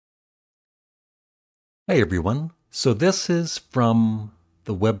Hi everyone. So this is from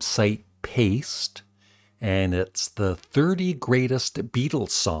the website Paste, and it's the 30 greatest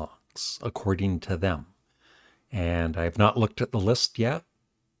Beatles songs according to them. And I've not looked at the list yet,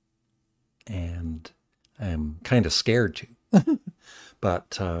 and I'm kind of scared to.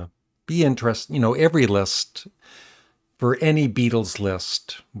 But be interested, every list, for any Beatles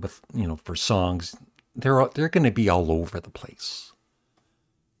list with, for songs, they're going to be all over the place.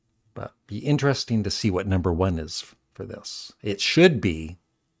 But be interesting to see what number one is for this. It should be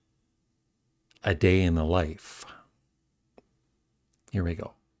A Day in the Life. Here we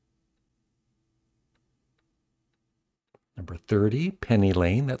go. Number 30, Penny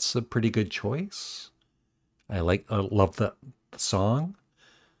Lane. That's a pretty good choice. I love the song.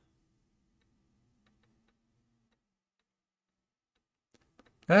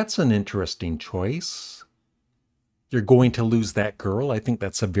 That's an interesting choice. You're Going to Lose That Girl. I think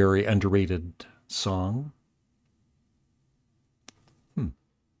that's a very underrated song.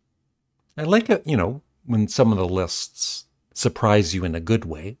 I like it, when some of the lists surprise you in a good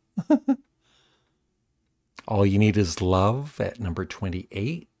way. All You Need Is Love at number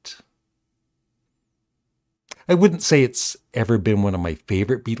 28. I wouldn't say it's ever been one of my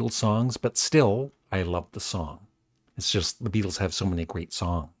favorite Beatles songs, but still, I love the song. It's just the Beatles have so many great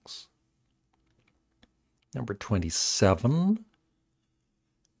songs. Number 27.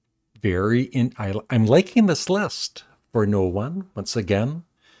 I'm liking this list for No One. Once again,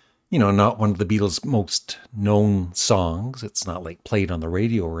 not one of the Beatles' most known songs. It's not like played on the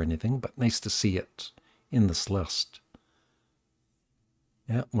radio or anything, but nice to see it in this list.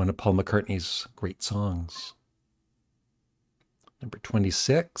 Yeah, one of Paul McCartney's great songs. Number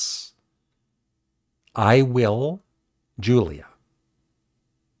 26. I Will, Julia.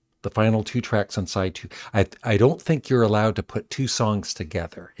 The final two tracks on side two. I don't think you're allowed to put two songs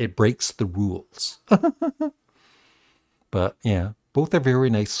together. It breaks the rules. But yeah, both are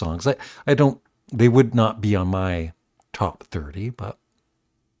very nice songs. They would not be on my top 30, but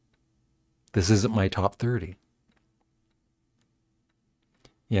this isn't my top 30.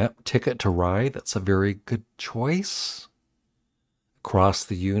 Yeah, Ticket to Ride. That's a very good choice. Across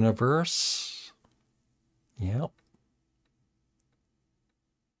the Universe. Yeah.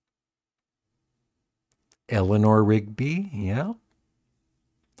 Eleanor Rigby, yeah.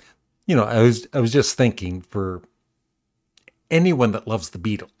 I was just thinking, for anyone that loves the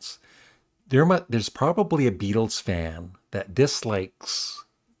Beatles, there's probably a Beatles fan that dislikes,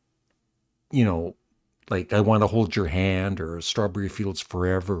 like I Want to Hold Your Hand or Strawberry Fields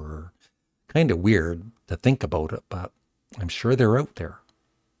Forever, or kind of weird to think about it, but I'm sure they're out there.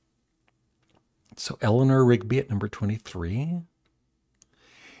 So Eleanor Rigby at number 23.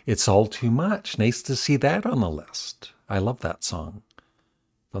 It's All Too Much. Nice to see that on the list. I love that song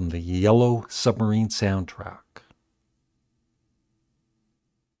from the Yellow Submarine soundtrack.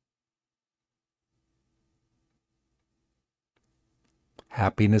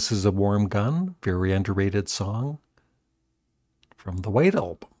 Happiness is a Warm Gun. Very underrated song from the White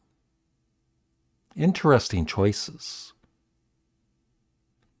Album. Interesting choices.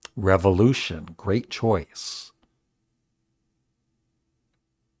 Revolution. Great choice.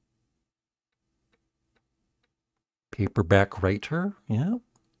 Paperback Writer, yeah.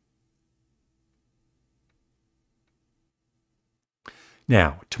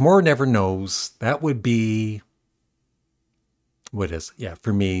 Now, Tomorrow Never Knows, that would be,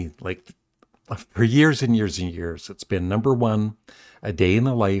 for me, like, for years and years and years, it's been number one, A Day in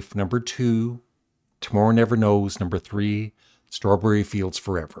the Life, number two, Tomorrow Never Knows, number three, Strawberry Fields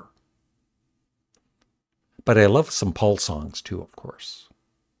Forever. But I love some Paul songs too, of course.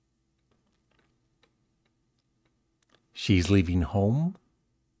 She's Leaving Home.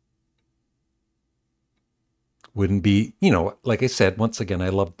 Wouldn't be, like I said, once again, I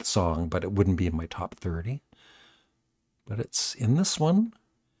love the song, but it wouldn't be in my top 30. But it's in this one.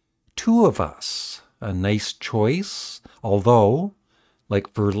 Two of Us, a nice choice. Although,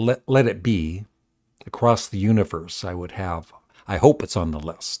 like for Let It Be, Across the Universe, I hope it's on the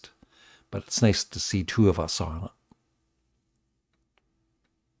list. But it's nice to see Two of Us on it.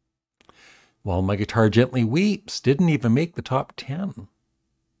 While My Guitar Gently Weeps didn't even make the top 10.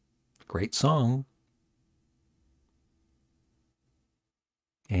 Great song.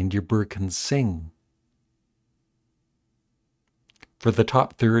 And Your Bird Can Sing. For the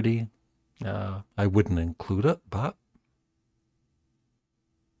top 30, I wouldn't include it, but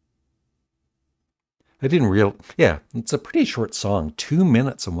I didn't realize. Yeah, it's a pretty short song, 2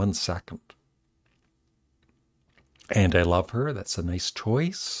 minutes and 1 second. And I Love Her. That's a nice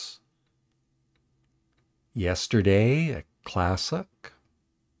choice. Yesterday, a classic.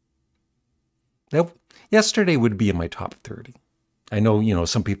 Now, Yesterday would be in my top 30. I know,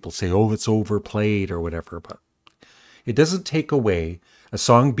 some people say, oh, it's overplayed or whatever, but it doesn't take away a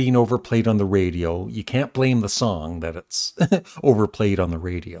song being overplayed on the radio. You can't blame the song that it's overplayed on the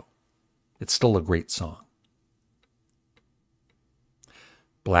radio. It's still a great song.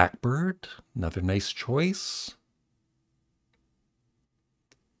 Blackbird, another nice choice.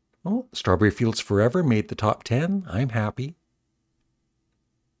 Oh, Strawberry Fields Forever made the top 10. I'm happy.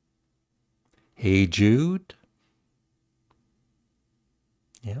 Hey Jude.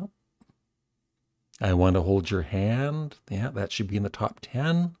 Yeah. I Want to Hold Your Hand. Yeah, that should be in the top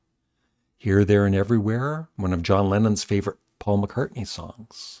 10. Here, There, and Everywhere, one of John Lennon's favorite Paul McCartney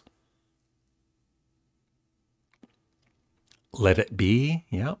songs. Let It Be.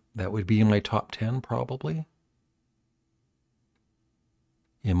 Yeah, that would be in my top 10 probably.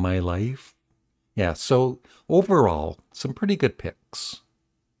 In My Life. Yeah, so overall, some pretty good picks.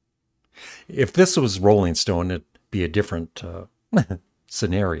 If this was Rolling Stone, it'd be a different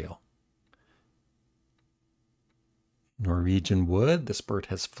scenario. Norwegian Wood, This Bird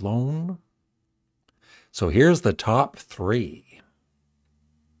Has Flown. So here's the top 3.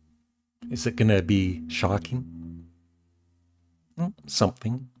 Is it going to be shocking?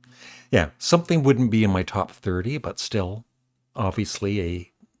 Something. Yeah, something wouldn't be in my top 30, but still, obviously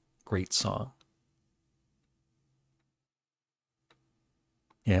a great song.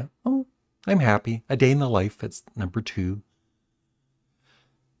 Yeah, oh, I'm happy. A Day in the Life, it's number 2.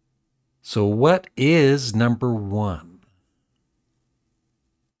 So what is number 1?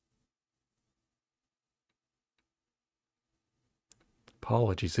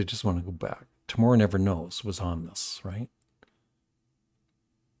 Apologies, I just want to go back. Tomorrow Never Knows was on this, right?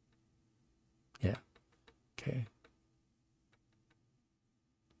 Yeah. Okay.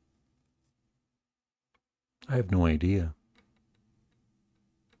 I have no idea.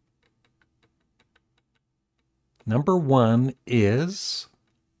 Number 1 is...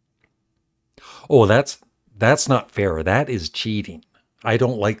 Oh, that's not fair. That is cheating. I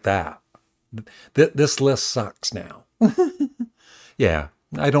don't like that. This list sucks now. Yeah,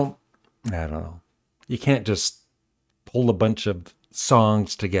 I don't know. You can't just pull a bunch of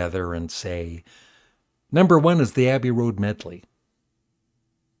songs together and say, number 1 is the Abbey Road medley.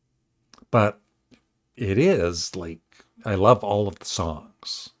 But it is, like, I love all of the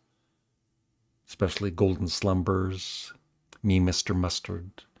songs. Especially Golden Slumbers, Me, Mr.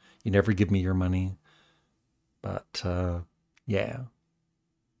 Mustard, You Never Give Me Your Money. But, yeah.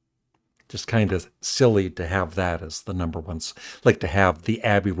 Just kind of silly to have that as the number 1. Like to have the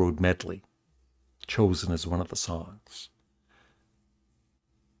Abbey Road medley chosen as one of the songs.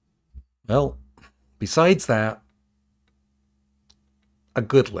 Well, besides that, a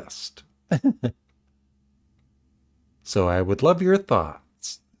good list. So I would love your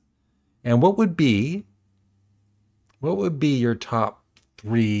thoughts. And what would be your top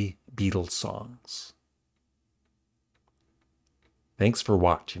 3 Beatles songs? Thanks for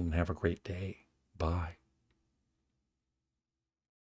watching and have a great day. Bye.